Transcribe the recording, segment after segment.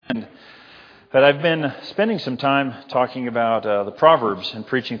But I've been spending some time talking about the Proverbs and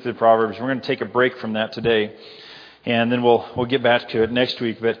preaching through the Proverbs. We're going to take a break from that today, and then we'll get back to it next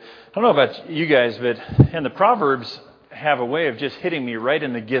week. But I don't know about you guys, but the Proverbs have a way of just hitting me right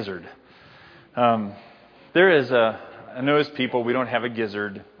in the gizzard. There is I know as people we don't have a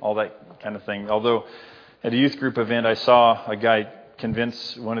gizzard, all that kind of thing. Although at a youth group event, I saw a guy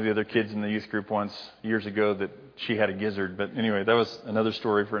convince one of the other kids in the youth group once years ago that she had a gizzard. But anyway, that was another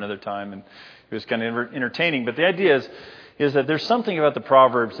story for another time, and it was kind of entertaining. But the idea is that there's something about the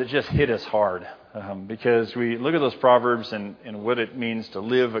Proverbs that just hit us hard, because we look at those Proverbs and what it means to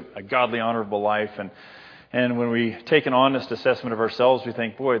live a godly, honorable life, and when we take an honest assessment of ourselves, we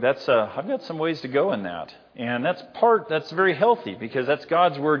think, boy, that's I've got some ways to go in that. And that's very healthy, because that's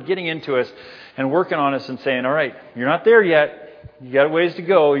God's Word getting into us and working on us and saying, all right, you're not there yet. You got a ways to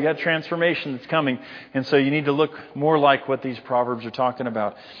go. You got transformation that's coming. And so you need to look more like what these Proverbs are talking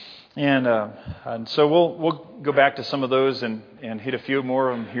about. And so we'll go back to some of those and hit a few more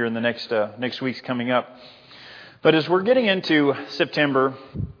of them here in the next weeks coming up. But as we're getting into September,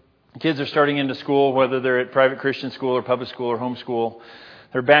 kids are starting into school, whether they're at private Christian school or public school or homeschool.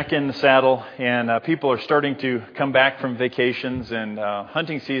 They're back in the saddle, and people are starting to come back from vacations, and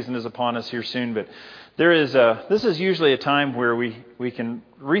hunting season is upon us here soon. But this is usually a time where we can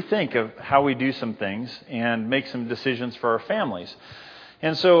rethink of how we do some things and make some decisions for our families.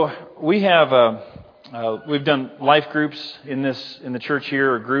 And so we've done life groups in the church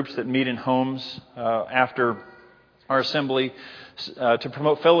here, or groups that meet in homes after our assembly to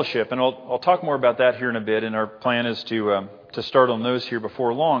promote fellowship. And I'll talk more about that here in a bit. And our plan is to start on those here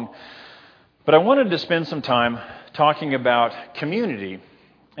before long. But I wanted to spend some time talking about community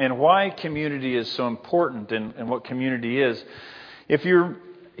and why community is so important and what community is. If you're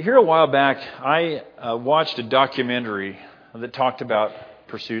here a while back, I watched a documentary that talked about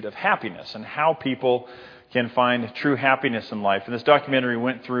pursuit of happiness and how people can find true happiness in life. And this documentary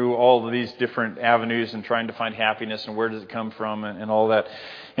went through all of these different avenues and trying to find happiness and where does it come from and all that.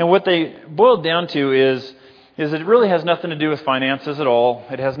 And what they boiled down to is it really has nothing to do with finances at all.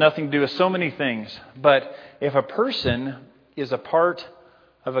 It has nothing to do with so many things. But if a person is a part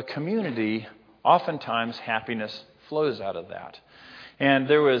of a community, oftentimes happiness flows out of that. And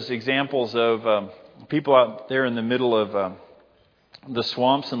there was examples of people out there in the middle of the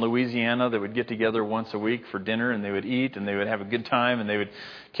swamps in Louisiana that would get together once a week for dinner, and they would eat, and they would have a good time, and they would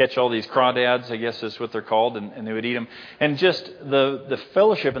catch all these crawdads, I guess is what they're called, and they would eat them. And just the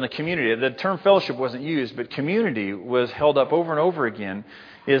fellowship and the community, the term fellowship wasn't used, but community was held up over and over again,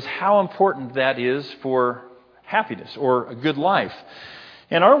 is how important that is for happiness or a good life.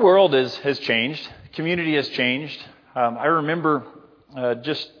 And our world has changed. Community has changed. I remember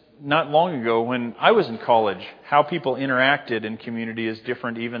just not long ago when I was in college, how people interacted in community is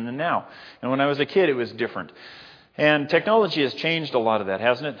different even than now. And when I was a kid, it was different. And technology has changed a lot of that,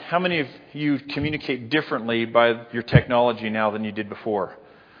 hasn't it? How many of you communicate differently by your technology now than you did before?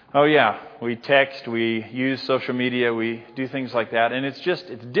 Oh yeah, we text, we use social media, we do things like that. And it's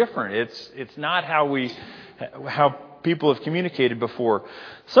different. It's not how people have communicated before.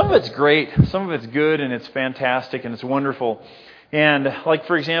 Some of it's great, some of it's good, and it's fantastic, and it's wonderful. And like,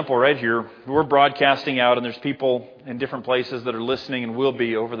 for example, right here, we're broadcasting out, and there's people in different places that are listening and will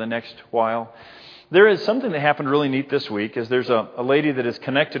be over the next while. There is something that happened really neat this week, is there's a lady that is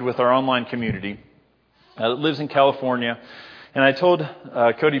connected with our online community that lives in California. And I told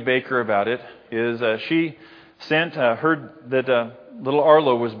Cody Baker about it, she heard that little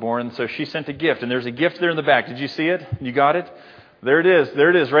Arlo was born, so she sent a gift. And there's a gift there in the back. Did you see it? You got it? There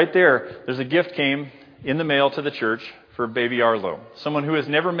it is, right there. There's a gift came in the mail to the church for baby Arlo. Someone who has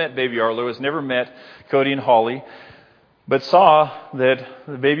never met baby Arlo, has never met Cody and Holly, but saw that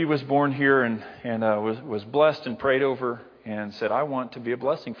the baby was born here and was blessed and prayed over and said, I want to be a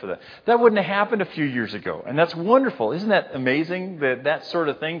blessing for that. That wouldn't have happened a few years ago. And that's wonderful. Isn't that amazing that sort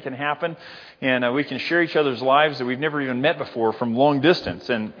of thing can happen? And we can share each other's lives that we've never even met before from long distance.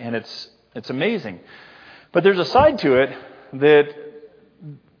 And it's amazing. But there's a side to it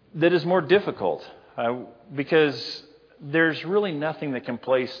that is more difficult because there's really nothing that can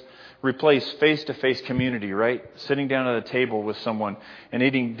replace face-to-face community, right? Sitting down at a table with someone and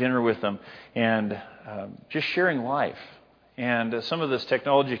eating dinner with them and just sharing life. And some of this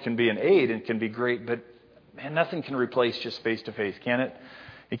technology can be an aid and can be great, but man, nothing can replace just face-to-face, can it?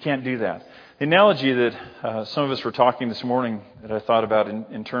 It can't do that. The analogy that some of us were talking this morning that I thought about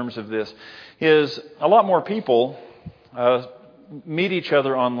in terms of this is a lot more people meet each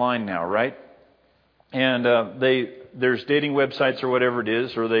other online now, right? And there's dating websites or whatever it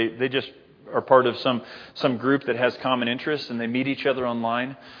is, or they just are part of some group that has common interests and they meet each other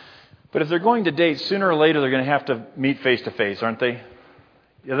online. But if they're going to date, sooner or later they're going to have to meet face to face, aren't they?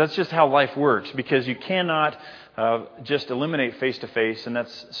 Yeah, that's just how life works, because you cannot just eliminate face to face, and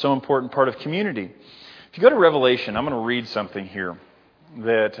that's so important part of community. If you go to Revelation, I'm going to read something here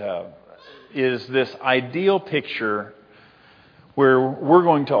that is this ideal picture where we're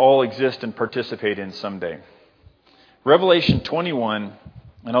going to all exist and participate in someday. Revelation 21,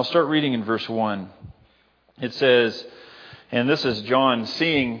 and I'll start reading in verse 1. It says, and this is John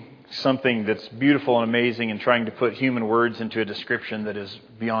seeing something that's beautiful and amazing and trying to put human words into a description that is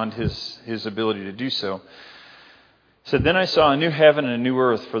beyond his ability to do so. It said, then I saw a new heaven and a new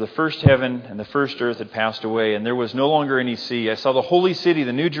earth, for the first heaven and the first earth had passed away, and there was no longer any sea. I saw the holy city,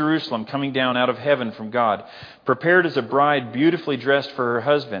 the new Jerusalem, coming down out of heaven from God, prepared as a bride beautifully dressed for her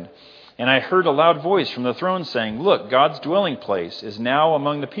husband. And I heard a loud voice from the throne saying, look, God's dwelling place is now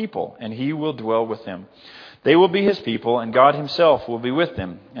among the people, and He will dwell with them. They will be His people, and God Himself will be with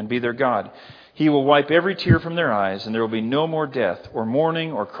them and be their God. He will wipe every tear from their eyes, and there will be no more death, or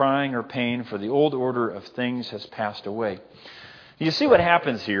mourning, or crying, or pain, for the old order of things has passed away. You see what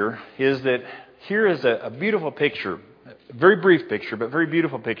happens here is that here is a beautiful picture, a very brief picture, but very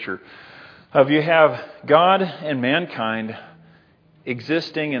beautiful picture of you have God and mankind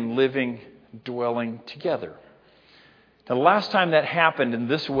existing and living, dwelling together. Now, the last time that happened in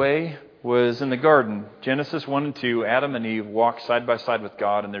this way was in the garden. Genesis 1 and 2, Adam and Eve walk side by side with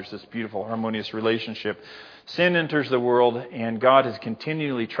God, and there's this beautiful, harmonious relationship. Sin enters the world, and God has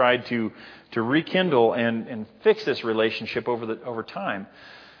continually tried to rekindle and fix this relationship over time.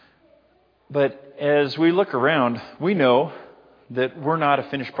 But as we look around, we know that we're not a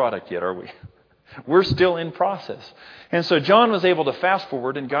finished product yet, are we? We're still in process. And so John was able to fast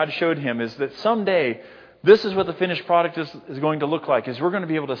forward, and God showed him is that someday this is what the finished product is going to look like, is we're going to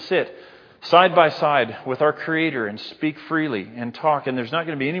be able to sit side by side with our Creator and speak freely and talk, and there's not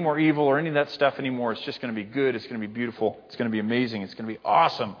going to be any more evil or any of that stuff anymore. It's just going to be good. It's going to be beautiful. It's going to be amazing. It's going to be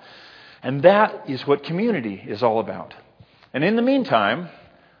awesome. And that is what community is all about. And in the meantime,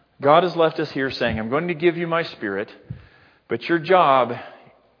 God has left us here saying, I'm going to give you my Spirit, but your job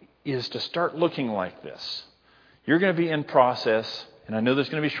is to start looking like this. You're going to be in process, and I know there's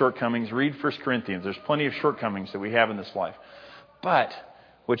going to be shortcomings. Read 1 Corinthians. There's plenty of shortcomings that we have in this life. But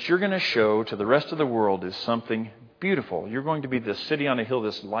what you're going to show to the rest of the world is something beautiful. You're going to be this city on a hill,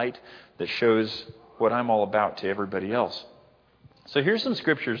 this light that shows what I'm all about to everybody else. So here's some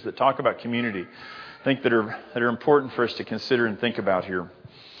scriptures that talk about community, I think that are important for us to consider and think about here.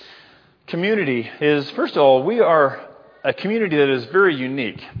 Community is, first of all, we are a community that is very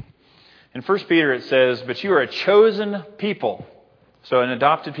unique. In 1 Peter it says, but you are a chosen people. So an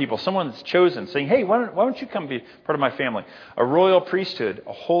adopted people, someone that's chosen, saying, hey, why don't you come be part of my family? A royal priesthood,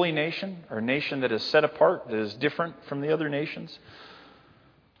 a holy nation, or a nation that is set apart, that is different from the other nations.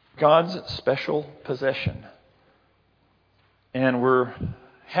 God's special possession. And we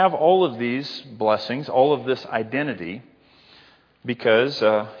have all of these blessings, all of this identity, because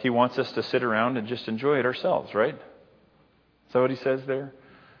He wants us to sit around and just enjoy it ourselves, right? Is that what He says there?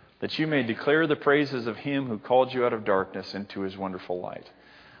 That you may declare the praises of Him who called you out of darkness into His wonderful light.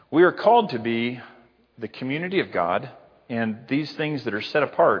 We are called to be the community of God, and these things that are set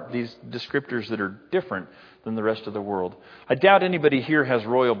apart, these descriptors that are different than the rest of the world. I doubt anybody here has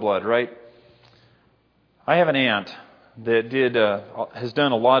royal blood, right? I have an aunt that has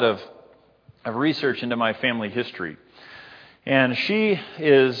done a lot of research into my family history. And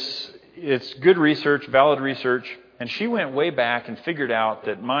it's good research, valid research. And she went way back and figured out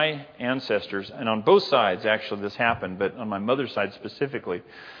that my ancestors, and on both sides actually this happened, but on my mother's side specifically,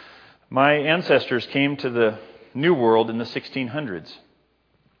 my ancestors came to the New World in the 1600s.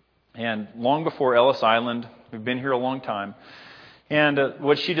 And long before Ellis Island, we've been here a long time. And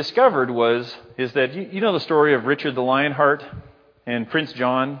what she discovered is that, you know the story of Richard the Lionheart and Prince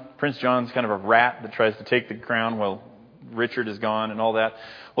John? Prince John's kind of a rat that tries to take the crown while Richard is gone and all that.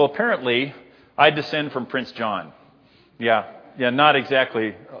 Well, apparently, I descend from Prince John. Yeah, not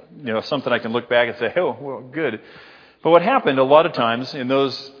exactly, something I can look back and say, oh, well, good. But what happened a lot of times in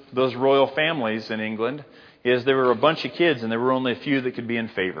those royal families in England is there were a bunch of kids and there were only a few that could be in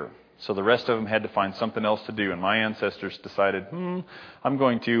favor. So the rest of them had to find something else to do. And my ancestors decided, I'm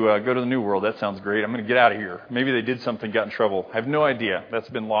going to go to the New World. That sounds great. I'm going to get out of here. Maybe they did something, got in trouble. I have no idea. That's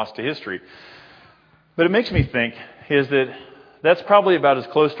been lost to history. But it makes me think is that that's probably about as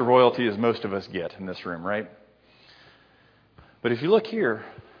close to royalty as most of us get in this room, right? But if you look here,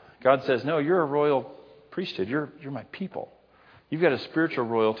 God says, no, you're a royal priesthood. You're my people. You've got a spiritual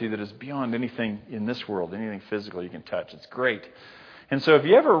royalty that is beyond anything in this world, anything physical you can touch. It's great. And so if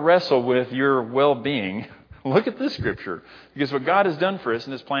you ever wrestle with your well-being, look at this scripture. Because what God has done for us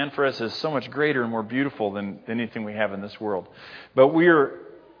and His plan for us is so much greater and more beautiful than anything we have in this world. But we are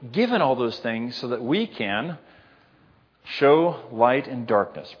given all those things so that we can show light in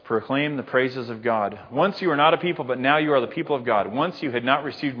darkness. Proclaim the praises of God. Once you were not a people, but now you are the people of God. Once you had not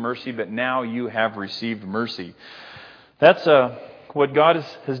received mercy, but now you have received mercy. That's what God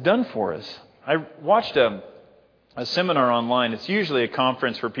has done for us. I watched a seminar online. It's usually a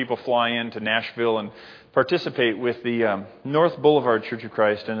conference where people fly into Nashville and participate with the North Boulevard Church of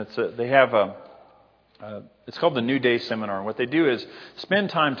Christ. And it's called the New Day Seminar. And what they do is spend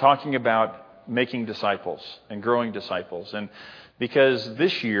time talking about making disciples and growing disciples. And because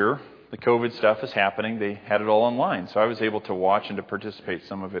this year the COVID stuff is happening, they had it all online. So I was able to watch and to participate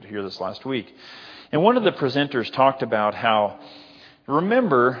some of it here this last week. And one of the presenters talked about how,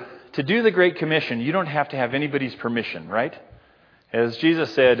 remember, to do the Great Commission, you don't have to have anybody's permission, right? As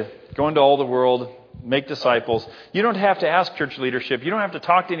Jesus said, go into all the world, make disciples. You don't have to ask church leadership. You don't have to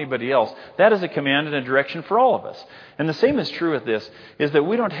talk to anybody else. That is a command and a direction for all of us. And the same is true with this, is that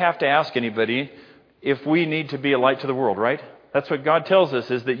we don't have to ask anybody if we need to be a light to the world, right? That's what God tells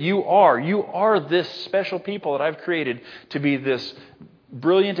us, is that you are this special people that I've created to be this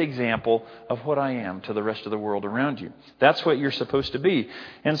brilliant example of what I am to the rest of the world around you. That's what you're supposed to be.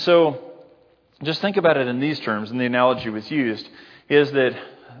 And so just think about it in these terms, and the analogy was used, is that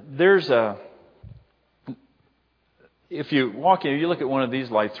if you walk in, you look at one of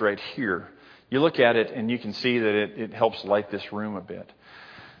these lights right here, you look at it and you can see that it helps light this room a bit.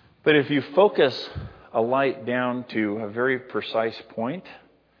 But if you focus a light down to a very precise point,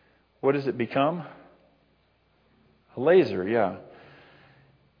 what does it become? A laser, yeah.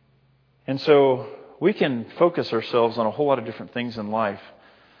 And so we can focus ourselves on a whole lot of different things in life.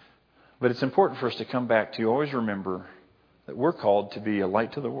 But it's important for us to come back to always remember that we're called to be a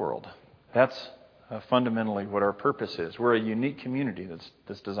light to the world. That's fundamentally what our purpose is. We're a unique community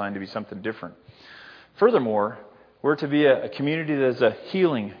that's designed to be something different. Furthermore, we're to be a community that is a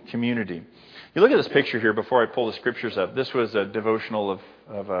healing community. You look at this picture here before I pull the scriptures up. This was a devotional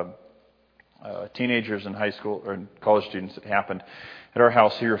of teenagers and high school or college students that happened at our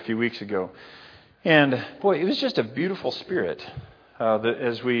house here a few weeks ago. And boy, it was just a beautiful spirit that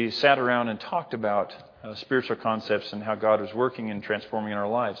as we sat around and talked about spiritual concepts and how God was working and transforming in our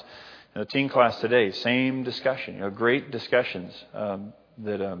lives. In the teen class today, same discussion, great discussions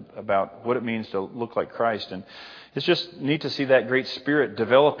about what it means to look like Christ. And it's just neat to see that great spirit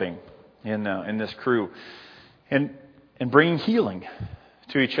developing in this crew and bringing healing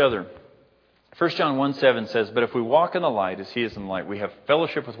to each other. 1 John 1:7 says, "But if we walk in the light as He is in the light, we have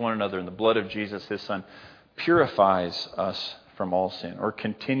fellowship with one another, and the blood of Jesus, His Son, purifies us from all sin," or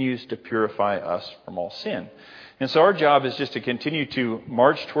continues to purify us from all sin. And so our job is just to continue to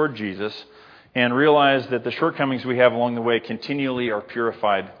march toward Jesus and realize that the shortcomings we have along the way continually are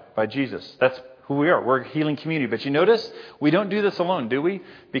purified by Jesus. That's who we are. We're a healing community. But you notice, we don't do this alone, do we?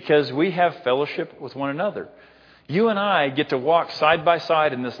 Because we have fellowship with one another. You and I get to walk side by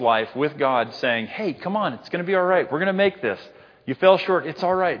side in this life with God saying, hey, come on, it's going to be all right. We're going to make this. You fell short. It's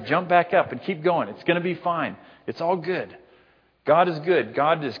all right. Jump back up and keep going. It's going to be fine. It's all good. God is good.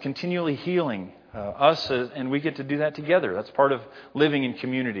 God is continually healing us, and we get to do that together. That's part of living in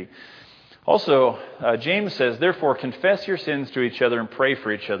community. Also, James says, "Therefore, confess your sins to each other and pray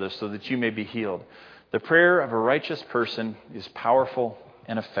for each other so that you may be healed. The prayer of a righteous person is powerful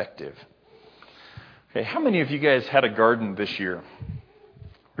and effective." Okay, how many of you guys had a garden this year?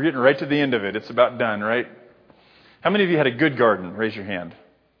 We're getting right to the end of it. It's about done, right? How many of you had a good garden? Raise your hand.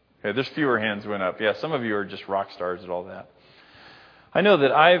 Okay, there's fewer hands went up. Yeah, some of you are just rock stars at all that. I know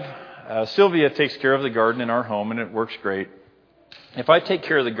that Sylvia takes care of the garden in our home, and it works great. If I take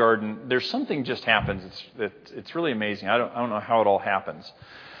care of the garden, there's something just happens. It's really amazing. I don't know how it all happens,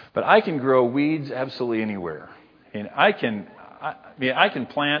 but I can grow weeds absolutely anywhere, and I can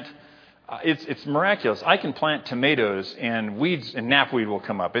plant. It's miraculous. I can plant tomatoes and weeds, and knapweed will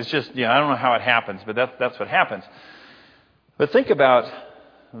come up. It's just I don't know how it happens, but that's what happens. But think about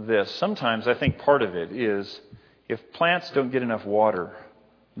this. Sometimes I think part of it is if plants don't get enough water,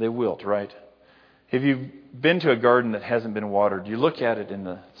 they wilt, right? If you've been to a garden that hasn't been watered, you look at it and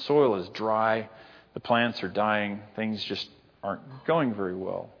the soil is dry, the plants are dying, things just aren't going very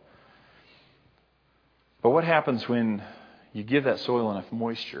well. But what happens when you give that soil enough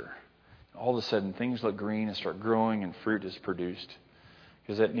moisture? All of a sudden things look green and start growing and fruit is produced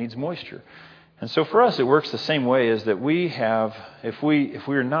because it needs moisture. And so for us, it works the same way, is that we have, if we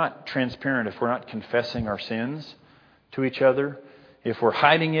are not transparent, if we're not confessing our sins to each other, if we're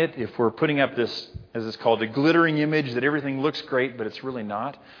hiding it, if we're putting up this, as it's called, a glittering image that everything looks great, but it's really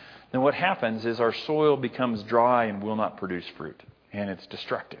not, then what happens is our soil becomes dry and will not produce fruit, and it's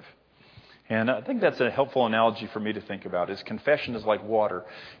destructive. And I think that's a helpful analogy for me to think about, is confession is like water.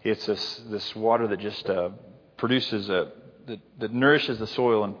 It's this water that just produces, that nourishes the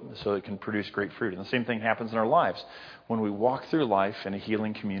soil and so it can produce great fruit. And the same thing happens in our lives when we walk through life in a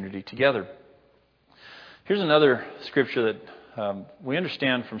healing community together. Here's another scripture that we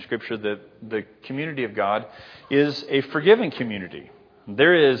understand from Scripture that the community of God is a forgiving community.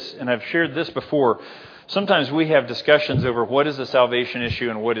 There is, and I've shared this before, sometimes we have discussions over what is a salvation issue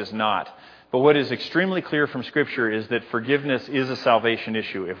and what is not. But what is extremely clear from Scripture is that forgiveness is a salvation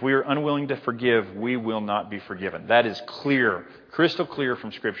issue. If we are unwilling to forgive, we will not be forgiven. That is clear, crystal clear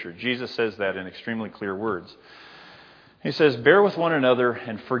from Scripture. Jesus says that in extremely clear words. He says, bear with one another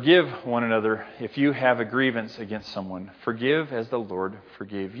and forgive one another if you have a grievance against someone. Forgive as the Lord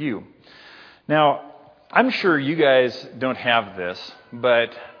forgave you. Now, I'm sure you guys don't have this,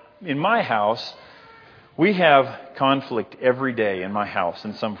 but in my house, we have conflict every day in my house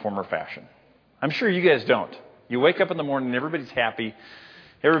in some form or fashion. I'm sure you guys don't. You wake up in the morning and everybody's happy.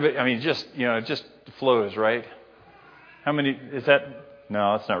 Everybody, it just flows, right? How many, is that?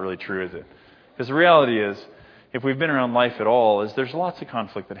 No, that's not really true, is it? Because the reality is, if we've been around life at all, is there's lots of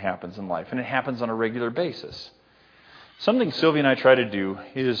conflict that happens in life, and it happens on a regular basis. Something Sylvia and I try to do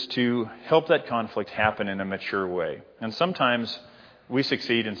is to help that conflict happen in a mature way. And sometimes we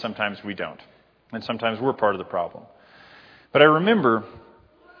succeed and sometimes we don't. And sometimes we're part of the problem. But I remember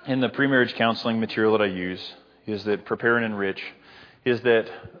in the pre-marriage counseling material that I use, is that Prepare and Enrich, is that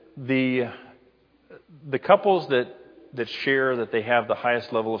the couples that share that they have the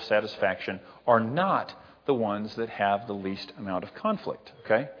highest level of satisfaction are not the ones that have the least amount of conflict.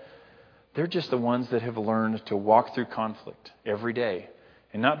 Okay? They're just the ones that have learned to walk through conflict every day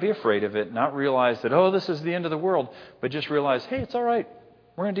and not be afraid of it, not realize that, oh, this is the end of the world, but just realize, hey, it's all right.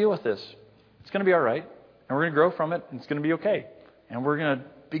 We're going to deal with this. It's going to be all right, and we're going to grow from it, and it's going to be okay, and we're going to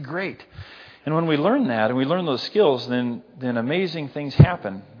be great. And when we learn that, and we learn those skills, then amazing things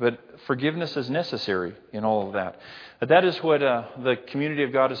happen. But forgiveness is necessary in all of that. But that is what the community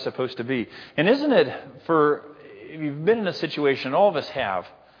of God is supposed to be. And isn't it, if you've been in a situation, all of us have,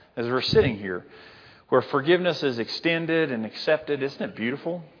 as we're sitting here, where forgiveness is extended and accepted, isn't it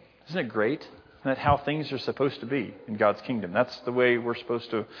beautiful? Isn't it great? Isn't that how things are supposed to be in God's kingdom? That's the way we're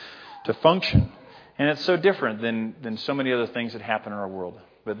supposed to function. And it's so different than so many other things that happen in our world.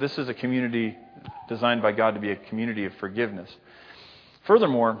 But this is a community designed by God to be a community of forgiveness.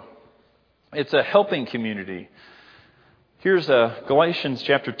 Furthermore, it's a helping community. Here's Galatians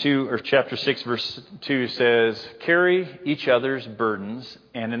chapter 6, verse 2 says, carry each other's burdens,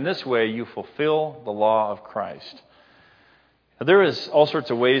 and in this way you fulfill the law of Christ. Now, there is all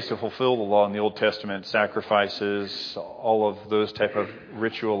sorts of ways to fulfill the law in the Old Testament, sacrifices, all of those type of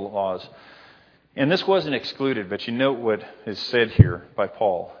ritual laws. And this wasn't excluded, but you note what is said here by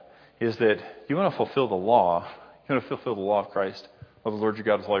Paul, is that you want to fulfill the law, you want to fulfill the law of Christ, love the Lord your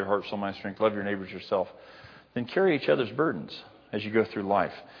God with all your heart, soul, mind, strength, love your neighbors yourself, then carry each other's burdens as you go through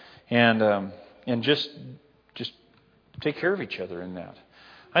life. And just take care of each other in that.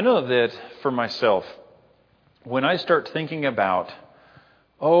 I know that for myself, when I start thinking about,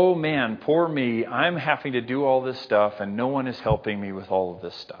 oh man, poor me, I'm having to do all this stuff and no one is helping me with all of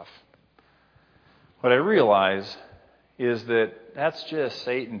this stuff. What I realize is that that's just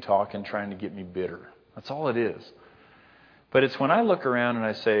Satan talking, trying to get me bitter. That's all it is. But it's when I look around and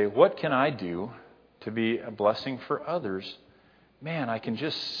I say, what can I do to be a blessing for others? Man, I can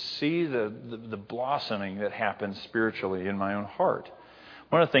just see the blossoming that happens spiritually in my own heart.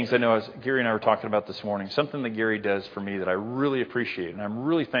 One of the things I know, as Gary and I were talking about this morning, something that Gary does for me that I really appreciate, and I'm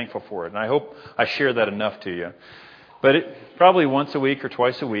really thankful for it, and I hope I share that enough to you. But probably once a week or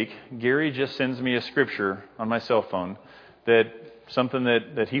twice a week, Gary just sends me a scripture on my cell phone, something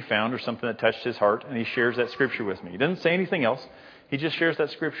that he found or something that touched his heart, and he shares that scripture with me. He doesn't say anything else. He just shares that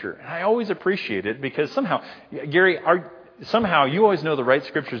scripture. And I always appreciate it because somehow, Gary, you always know the right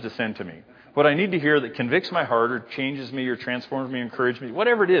scriptures to send to me. What I need to hear that convicts my heart or changes me or transforms me, encourages me,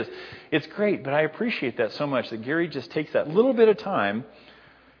 whatever it is, it's great. But I appreciate that so much that Gary just takes that little bit of time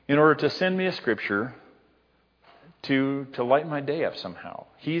in order to send me a scripture to lighten my day up somehow.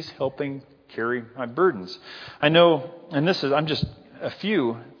 He's helping carry my burdens. I know, and I'm just a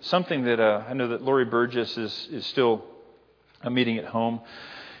few, something that I know that Lori Burgess is still meeting at home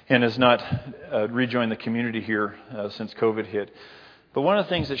and has not rejoined the community here since COVID hit. But one of the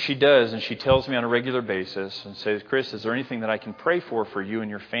things that she does, and she tells me on a regular basis, and says, Chris, is there anything that I can pray for you and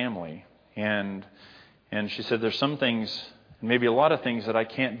your family? And she said, there's some things Maybe a lot of things that I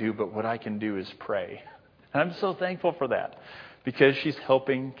can't do, but what I can do is pray. And I'm so thankful for that because she's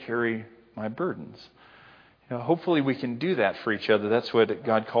helping carry my burdens. Hopefully we can do that for each other. That's what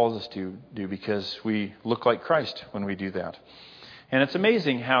God calls us to do because we look like Christ when we do that. And it's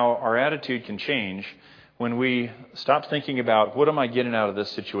amazing how our attitude can change when we stop thinking about what am I getting out of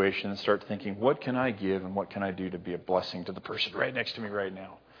this situation and start thinking what can I give and what can I do to be a blessing to the person right next to me right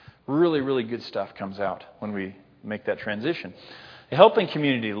now. Really, really good stuff comes out when we make that transition. A helping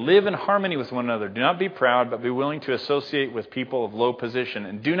community, live in harmony with one another. Do not be proud, but be willing to associate with people of low position.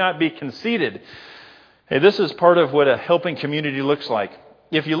 And do not be conceited. Hey, this is part of what a helping community looks like.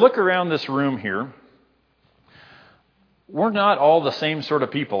 If you look around this room here, we're not all the same sort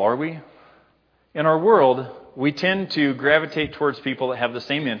of people, are we? In our world, we tend to gravitate towards people that have the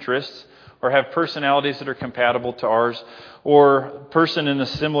same interests or have personalities that are compatible to ours or a person in a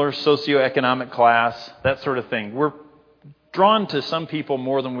similar socioeconomic class, that sort of thing. We're drawn to some people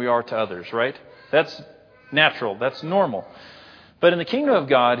more than we are to others, right? That's natural. That's normal. But in the kingdom of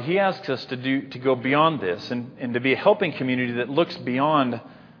God, He asks us to go beyond this and to be a helping community that looks beyond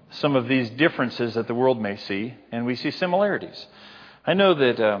some of these differences that the world may see, and we see similarities. I know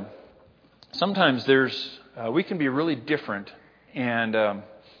that sometimes we can be really different, and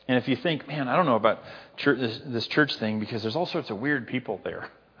if you think, man, I don't know about this church thing because there's all sorts of weird people there.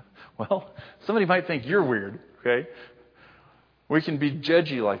 Well, somebody might think you're weird, okay? We can be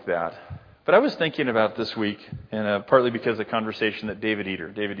judgy like that. But I was thinking about this week, and partly because of the conversation that David Eater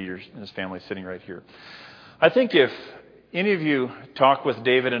and his family is sitting right here. I think if any of you talk with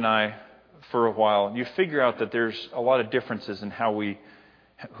David and I for a while, you figure out that there's a lot of differences in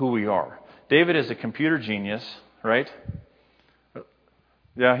who we are. David is a computer genius, right?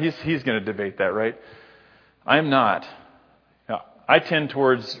 Yeah, he's going to debate that, right? I'm not. I tend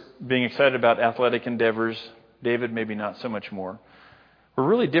towards being excited about athletic endeavors. David maybe not so much more. We're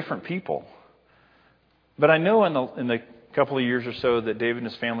really different people. But I know in the couple of years or so that David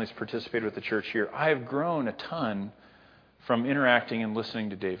and his family's participated with the church here, I have grown a ton from interacting and listening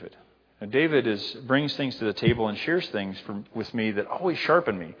to David. Now, David brings things to the table and shares things with me that always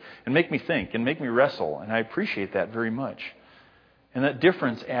sharpen me and make me think and make me wrestle. And I appreciate that very much. And that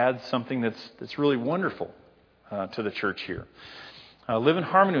difference adds something that's really wonderful to the church here. Live in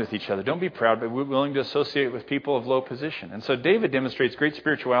harmony with each other. Don't be proud, but we're willing to associate with people of low position. And so David demonstrates great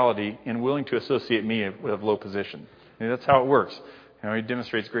spirituality in willing to associate me with low position. That's how it works. He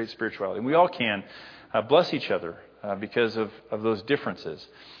demonstrates great spirituality. And we all can bless each other because of those differences.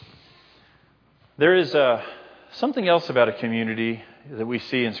 There is something else about a community that we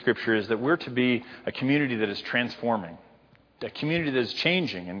see in Scripture is that we're to be a community that is transforming, a community that is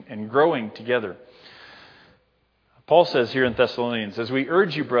changing and growing together. Paul says here in Thessalonians, as we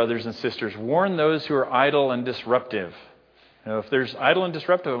urge you, brothers and sisters, warn those who are idle and disruptive. If there's idle and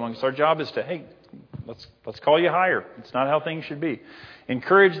disruptive amongst us, our job is to, hey, let's call you higher. It's not how things should be.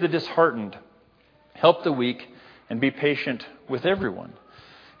 Encourage the disheartened, help the weak, and be patient with everyone.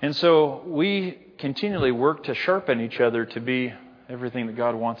 And so we continually work to sharpen each other to be everything that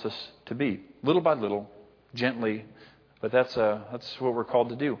God wants us to be, little by little, gently. But that's what we're called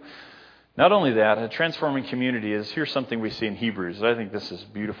to do. Not only that, a transforming community here's something we see in Hebrews. I think this is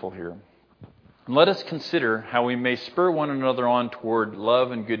beautiful here. And let us consider how we may spur one another on toward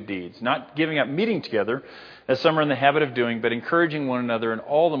love and good deeds, not giving up meeting together, as some are in the habit of doing, but encouraging one another, and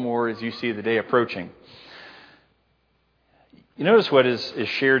all the more as you see the day approaching. You notice what is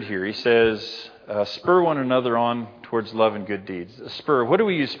shared here. He says, spur one another on towards love and good deeds. A spur, what do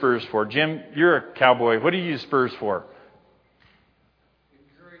we use spurs for? Jim, you're a cowboy. What do you use spurs for?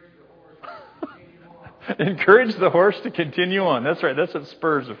 Encourage the horse to continue on. That's right. That's what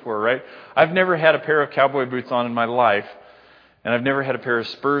spurs are for, right? I've never had a pair of cowboy boots on in my life, and I've never had a pair of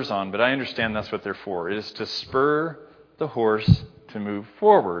spurs on, but I understand that's what they're for. It is to spur the horse to move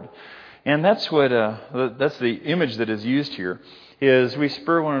forward. And that's the image that is used here, is we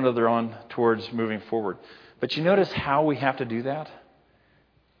spur one another on towards moving forward. But you notice how we have to do that?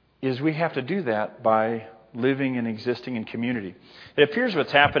 Is we have to do that by living and existing in community. It appears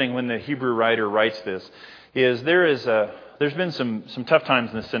what's happening when the Hebrew writer writes this is there's been some tough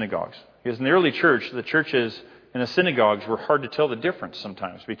times in the synagogues. Because in the early church, the churches in the synagogues were hard to tell the difference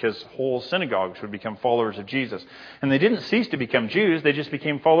sometimes because whole synagogues would become followers of Jesus. And they didn't cease to become Jews, they just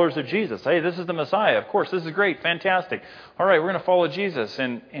became followers of Jesus. Hey, this is the Messiah. Of course, this is great, fantastic. All right, we're going to follow Jesus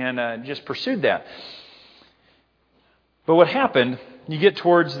and just pursued that. But what happened, you get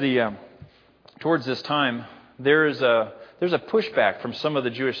towards this time, there's a pushback from some of the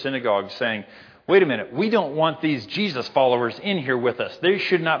Jewish synagogues saying, wait a minute, we don't want these Jesus followers in here with us. They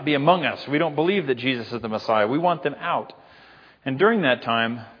should not be among us. We don't believe that Jesus is the Messiah. We want them out. And during that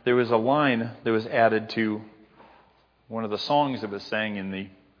time, there was a line that was added to one of the songs that was sang in the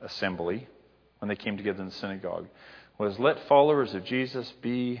assembly when they came together in the synagogue, was, "Let followers of Jesus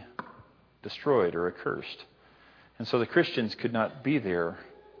be destroyed or accursed." And so the Christians could not be there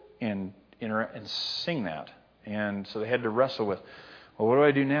and sing that. And so they had to wrestle with, well, what do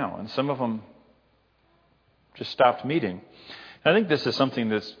I do now? And some of them just stopped meeting. And I think this is something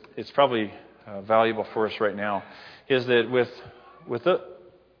that's it's probably valuable for us right now, is that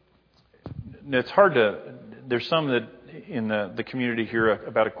it's hard to, there's some that in the community here,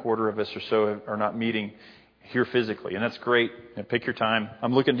 about a quarter of us or so are not meeting here physically. And that's great. Pick your time.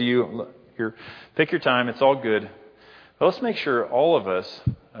 I'm looking to you here. Pick your time. It's all good. But let's make sure all of us,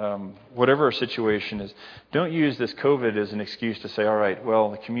 whatever our situation is, don't use this COVID as an excuse to say, all right,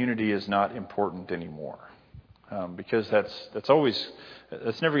 well, the community is not important anymore. Because that's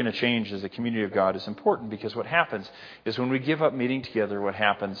never going to change, as the community of God is important, because what happens is when we give up meeting together, what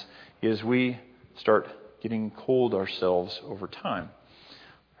happens is we start getting cold ourselves over time.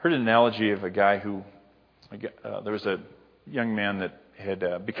 I heard an analogy of a guy who, there was a young man that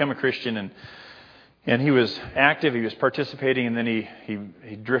had become a Christian, and he was active, he was participating, and then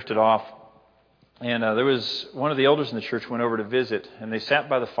he drifted off. And there was one of the elders in the church went over to visit, and they sat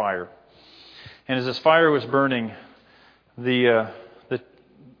by the fire. And as this fire was burning, the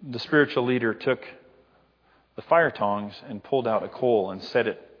spiritual leader took the fire tongs and pulled out a coal and set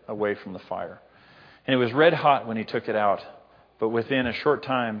it away from the fire. And it was red hot when he took it out, but within a short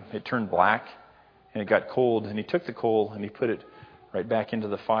time it turned black and it got cold. And he took the coal and he put it right back into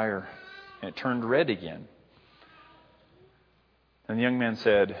the fire, and it turned red again. And the young man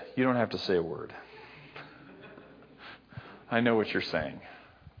said, "You don't have to say a word. I know what you're saying.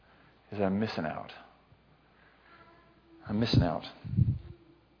 Is I'm missing out. I'm missing out."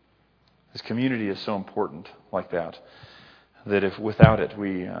 This community is so important like that if without it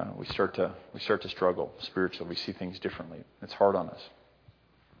we start to struggle spiritually. We see things differently. It's hard on us.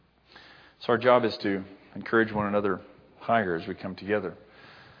 So our job is to encourage one another higher as we come together.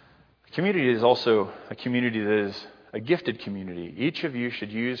 The community is also a community that is a gifted community. Each of you should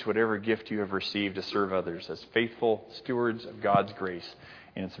use whatever gift you have received to serve others as faithful stewards of God's grace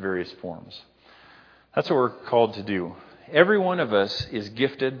in its various forms. That's what we're called to do. Every one of us is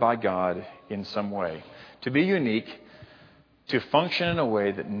gifted by God in some way to be unique, to function in a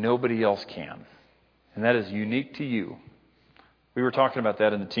way that nobody else can. And that is unique to you. We were talking about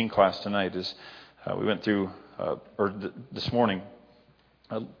that in the teen class tonight as we went through, this morning,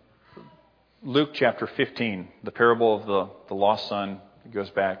 Luke chapter 15, the parable of the lost son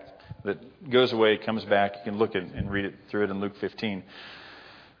that goes away, comes back. You can look at and read it through it in Luke 15.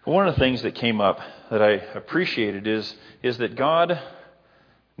 But one of the things that came up that I appreciated is that God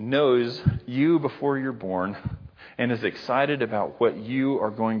knows you before you're born and is excited about what you are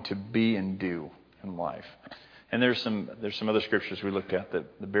going to be and do in life. And there's some other scriptures we looked at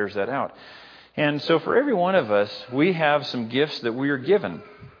that bears that out. And so for every one of us, we have some gifts that we are given.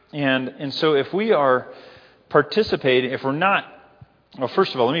 And so if we are participating, if we're not, well,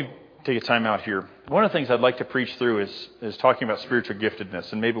 first of all, let me take a time out here. One of the things I'd like to preach through is talking about spiritual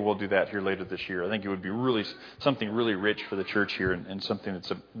giftedness, and maybe we'll do that here later this year. I think it would be something really rich for the church here, and something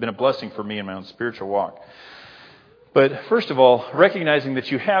that's been a blessing for me in my own spiritual walk. But first of all, recognizing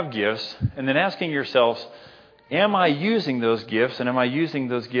that you have gifts, and then asking yourselves, am I using those gifts, and am I using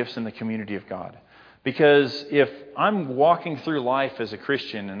those gifts in the community of God? Because if I'm walking through life as a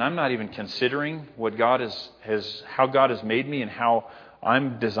Christian and I'm not even considering what God how God has made me and how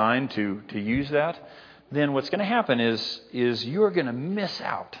I'm designed to use that, then what's going to happen is you're going to miss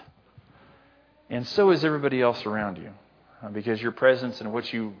out. And so is everybody else around you. Because your presence and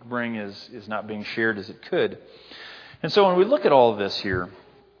what you bring is not being shared as it could. And so when we look at all of this here,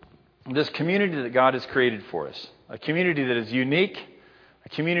 this community that God has created for us, a community that is unique, a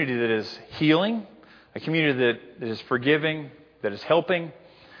community that is healing, a community that is forgiving, that is helping,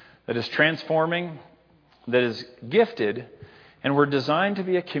 that is transforming, that is gifted, and we're designed to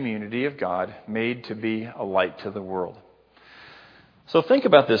be a community of God, made to be a light to the world. So think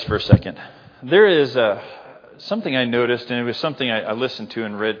about this for a second. There is something I noticed, and it was something I listened to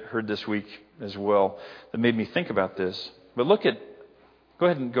and heard this week as well, that made me think about this. But go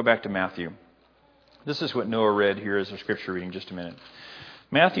ahead and go back to Matthew. This is what Noah read here as our scripture reading, just a minute.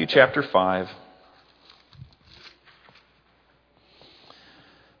 Matthew chapter 5.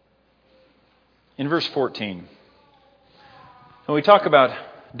 In verse 14. When we talk about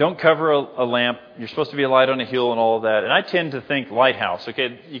don't cover a lamp, you're supposed to be a light on a hill and all of that. And I tend to think lighthouse.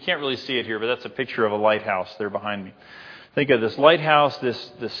 Okay, you can't really see it here, but that's a picture of a lighthouse there behind me. Think of this lighthouse,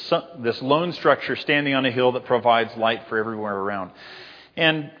 this lone structure standing on a hill that provides light for everywhere around.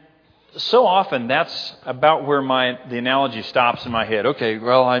 And so often that's about where the analogy stops in my head. Okay,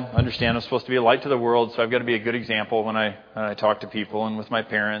 well, I understand I'm supposed to be a light to the world, so I've got to be a good example when I talk to people and with my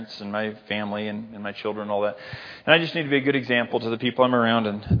parents and my family and my children and all that. And I just need to be a good example to the people I'm around,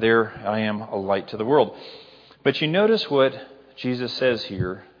 and there I am, a light to the world. But you notice what Jesus says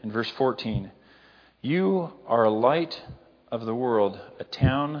here in verse 14. You are a light of the world, a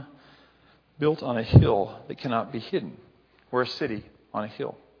town built on a hill that cannot be hidden, or a city on a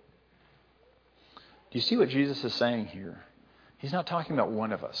hill. Do you see what Jesus is saying here? He's not talking about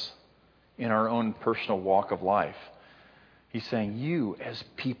one of us in our own personal walk of life. He's saying you as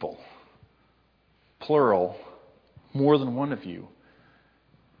people, plural, more than one of you.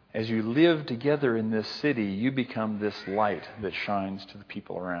 As you live together in this city, you become this light that shines to the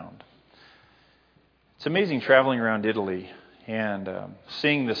people around. It's amazing traveling around Italy and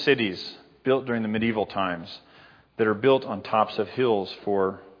seeing the cities built during the medieval times that are built on tops of hills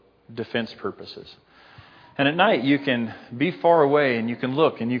for defense purposes. And at night you can be far away and you can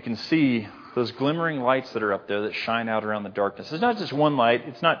look and you can see those glimmering lights that are up there that shine out around the darkness. It's not just one light,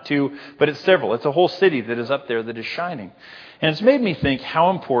 it's not two, but it's several. It's a whole city that is up there that is shining. And it's made me think how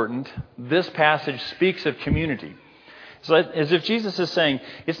important this passage speaks of community. It's like, as if Jesus is saying,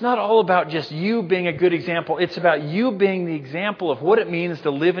 it's not all about just you being a good example. It's about you being the example of what it means to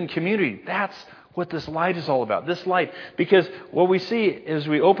live in community. That's what this light is all about. This light. Because what we see as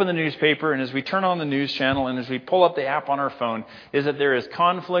we open the newspaper and as we turn on the news channel and as we pull up the app on our phone is that there is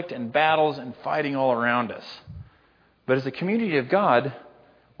conflict and battles and fighting all around us. But as a community of God,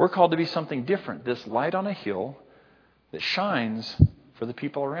 we're called to be something different. This light on a hill that shines for the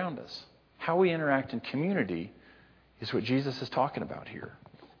people around us. How we interact in community is what Jesus is talking about here.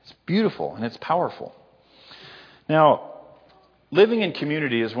 It's beautiful and it's powerful. Now, living in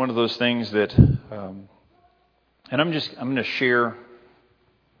community is one of those things that, and I'm going to share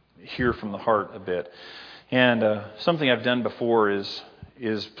here from the heart a bit. And something I've done before is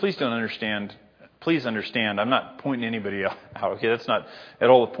please understand, I'm not pointing anybody out. Okay, that's not at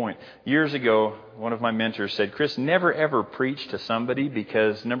all the point. Years ago, one of my mentors said, Chris, never ever preach to somebody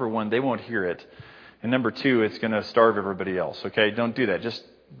because, number one, they won't hear it. And number two, it's going to starve everybody else. Okay, don't do that. Just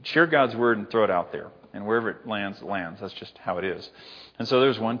share God's word and throw it out there. And wherever it lands, it lands. That's just how it is. And so there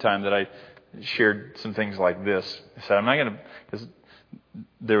was one time that I shared some things like this. I said, I'm not going to,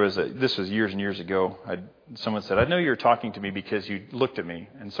 because this was years and years ago. Someone said, I know you're talking to me because you looked at me.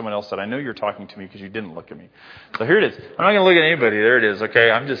 And someone else said, I know you're talking to me because you didn't look at me. So here it is. I'm not going to look at anybody. There it is.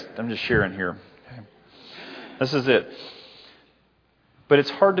 Okay, I'm just sharing here. Okay. This is it. But it's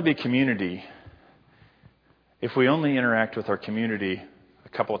hard to be community if we only interact with our community a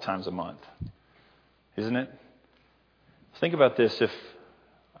couple of times a month. Isn't it? Think about this. If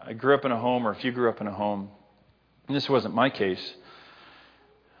I grew up in a home, or if you grew up in a home, and this wasn't my case,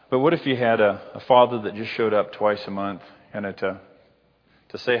 but what if you had a father that just showed up twice a month and to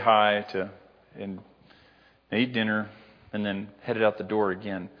say hi, and eat dinner, and then headed out the door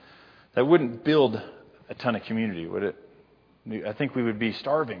again? That wouldn't build a ton of community, would it? I think we would be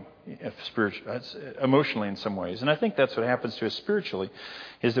starving emotionally in some ways. And I think that's what happens to us spiritually,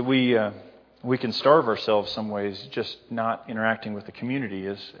 is that we can starve ourselves some ways just not interacting with the community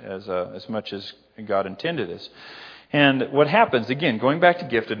as much as God intended us. And what happens, again, going back to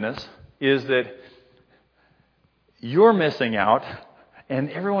giftedness, is that you're missing out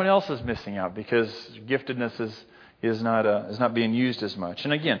and everyone else is missing out because giftedness is not being used as much.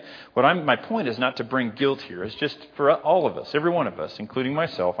 And again, my point is not to bring guilt here. It's just for all of us, every one of us, including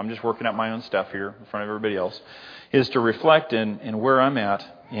myself. I'm just working out my own stuff here in front of everybody else. Is to reflect in where I'm at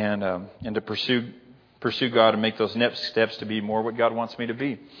and to pursue God and make those next steps to be more what God wants me to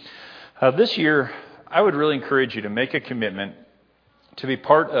be. This year, I would really encourage you to make a commitment to be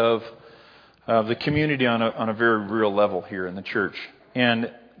part of the community on a very real level here in the church.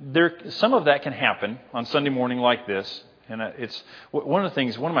 And some of that can happen on Sunday morning like this. And it's one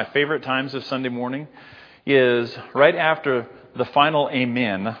of my favorite times of Sunday morning is right after the final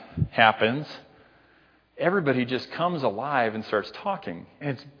amen happens. Everybody just comes alive and starts talking.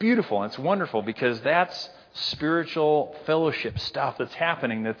 And it's beautiful and it's wonderful because that's spiritual fellowship stuff that's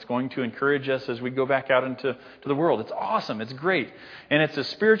happening that's going to encourage us as we go back out into the world. It's awesome. It's great. And it's as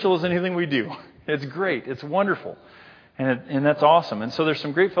spiritual as anything we do. It's great. It's wonderful. And that's awesome. And so there's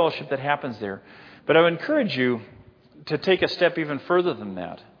some great fellowship that happens there. But I would encourage you to take a step even further than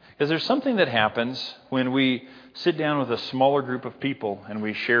that. Because there's something that happens when we sit down with a smaller group of people and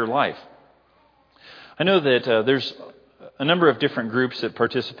we share life. I know that there's a number of different groups that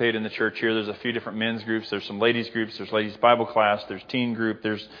participate in the church here. There's a few different men's groups. There's some ladies groups. There's ladies Bible class. There's teen group.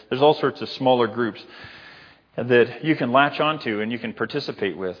 There's all sorts of smaller groups that you can latch onto and you can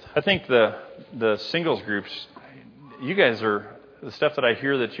participate with. I think the singles groups, you guys are, the stuff that I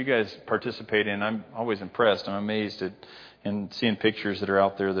hear that you guys participate in, I'm always impressed. I'm amazed at and seeing pictures that are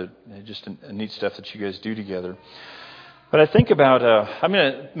out there that just neat stuff that you guys do together. But I think about, I'm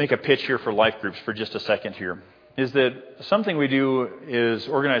going to make a pitch here for life groups for just a second here, is that something we do is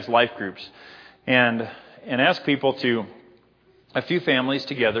organize life groups and ask people to, a few families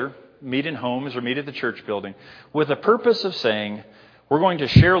together, meet in homes or meet at the church building with the purpose of saying, we're going to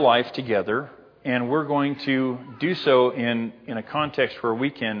share life together and we're going to do so in a context where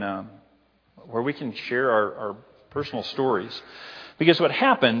we can share our personal stories. Because what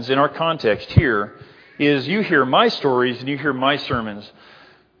happens in our context here is you hear my stories and you hear my sermons.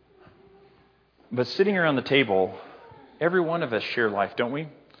 But sitting around the table, every one of us share life, don't we?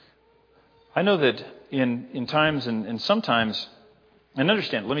 I know that in times and sometimes, and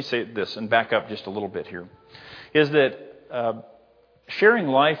understand, let me say this and back up just a little bit here, is that sharing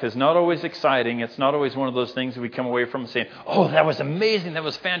life is not always exciting. It's not always one of those things that we come away from saying, oh, that was amazing, that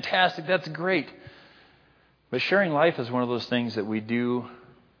was fantastic, that's great. But sharing life is one of those things that we do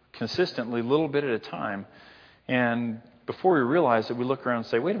consistently, a little bit at a time. And before we realize it, we look around and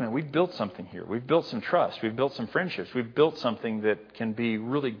say, wait a minute, we've built something here. We've built some trust. We've built some friendships. We've built something that can be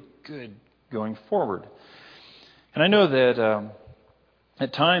really good going forward. And I know that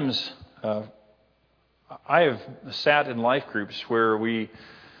at times I have sat in life groups where we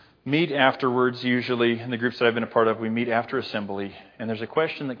meet afterwards, usually in the groups that I've been a part of, we meet after assembly, and there's a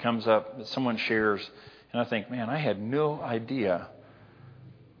question that comes up that someone shares, and I think, man, I had no idea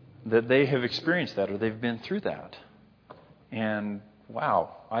that they have experienced that or they've been through that. And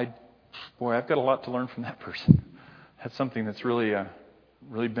wow, I've got a lot to learn from that person. That's something that's really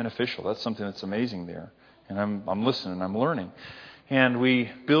beneficial. That's something that's amazing there. And I'm listening, I'm learning. And we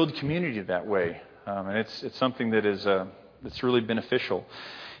build community that way. And it's something that is that's really beneficial.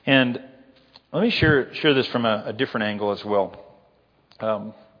 And let me share this from a different angle as well.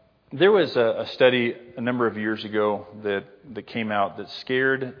 There was a study a number of years ago that came out that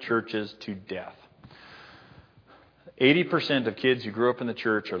scared churches to death. 80% of kids who grew up in the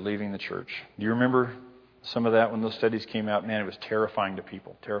church are leaving the church. Do you remember some of that when those studies came out? Man, it was terrifying to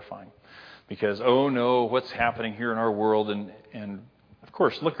people, terrifying. Because, oh no, what's happening here in our world? And of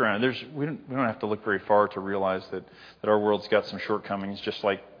course, look around. We don't have to look very far to realize that our world's got some shortcomings, just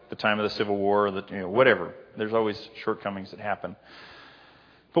like the time of the Civil War, whatever. There's always shortcomings that happen.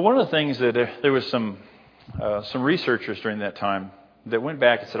 But one of the things that there was some researchers during that time that went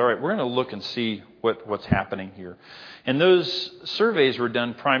back and said, all right, we're going to look and see what's happening here. And those surveys were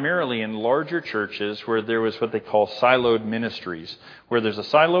done primarily in larger churches where there was what they call siloed ministries, where there's a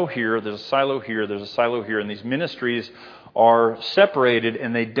silo here, there's a silo here, there's a silo here, and these ministries are separated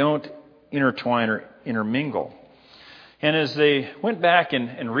and they don't intertwine or intermingle. And as they went back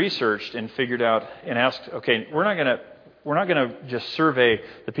and researched and figured out and asked, okay, we're not going to just survey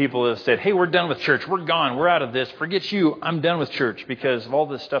the people that said, hey, we're done with church. We're gone. We're out of this. Forget you. I'm done with church because of all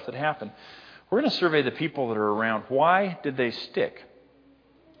this stuff that happened. We're going to survey the people that are around. Why did they stick?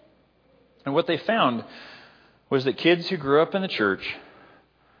 And what they found was that kids who grew up in the church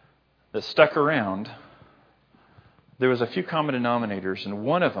that stuck around, there was a few common denominators, and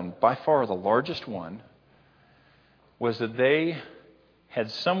one of them, by far the largest one, was that they had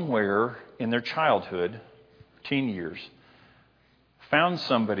somewhere in their childhood, teen years, found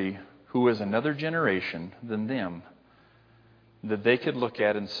somebody who was another generation than them that they could look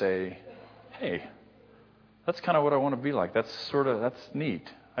at and say, hey, that's kind of what I want to be like. That's neat.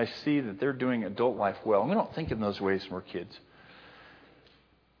 I see that they're doing adult life well. And we don't think in those ways when we're kids.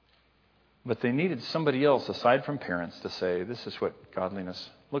 But they needed somebody else aside from parents to say, this is what godliness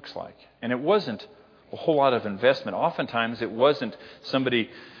looks like. And it wasn't a whole lot of investment. Oftentimes it wasn't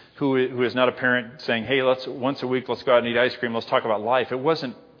somebody who is not a parent saying, hey, once a week, let's go out and eat ice cream. Let's talk about life. It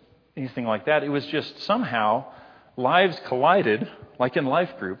wasn't anything like that. It was just somehow lives collided, like in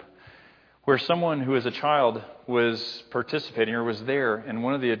life group, where someone who as a child was participating or was there, and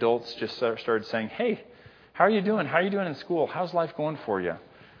one of the adults just started saying, hey, how are you doing? How are you doing in school? How's life going for you?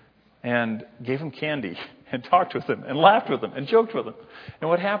 And gave them candy and talked with them and laughed with them and joked with them. And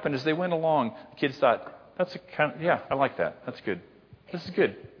what happened is they went along. The kids thought, I like that. That's good. This is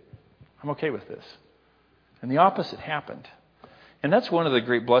good. I'm okay with this. And the opposite happened. And that's one of the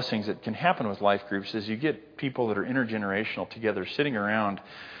great blessings that can happen with life groups is you get people that are intergenerational together sitting around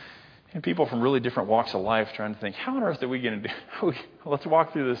and people from really different walks of life trying to think, how on earth are we going to do? Let's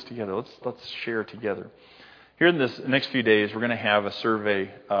walk through this together. Let's share together. here in this next few days, we're going to have a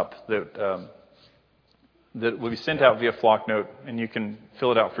survey up that will be sent out via Flocknote, and you can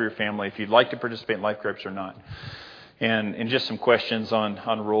fill it out for your family if you'd like to participate in life groups or not. And just some questions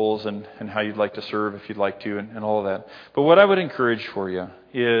on roles and how you'd like to serve if you'd like to and all of that. But what I would encourage for you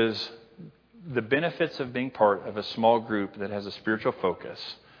is the benefits of being part of a small group that has a spiritual focus,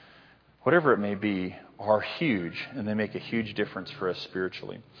 whatever it may be, are huge, and they make a huge difference for us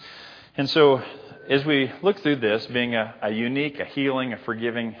spiritually. And so as we look through this, being a unique, a healing, a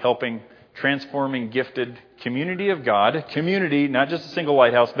forgiving, helping, transforming, gifted community of God, a community, not just a single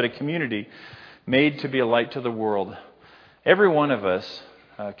lighthouse, but a community made to be a light to the world, every one of us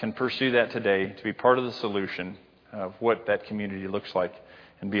can pursue that today to be part of the solution of what that community looks like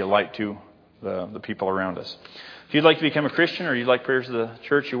and be a light to the people around us. If you'd like to become a Christian or you'd like prayers of the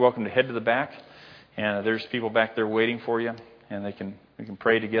church, you're welcome to head to the back. And there's people back there waiting for you, and we can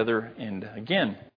pray together. And again,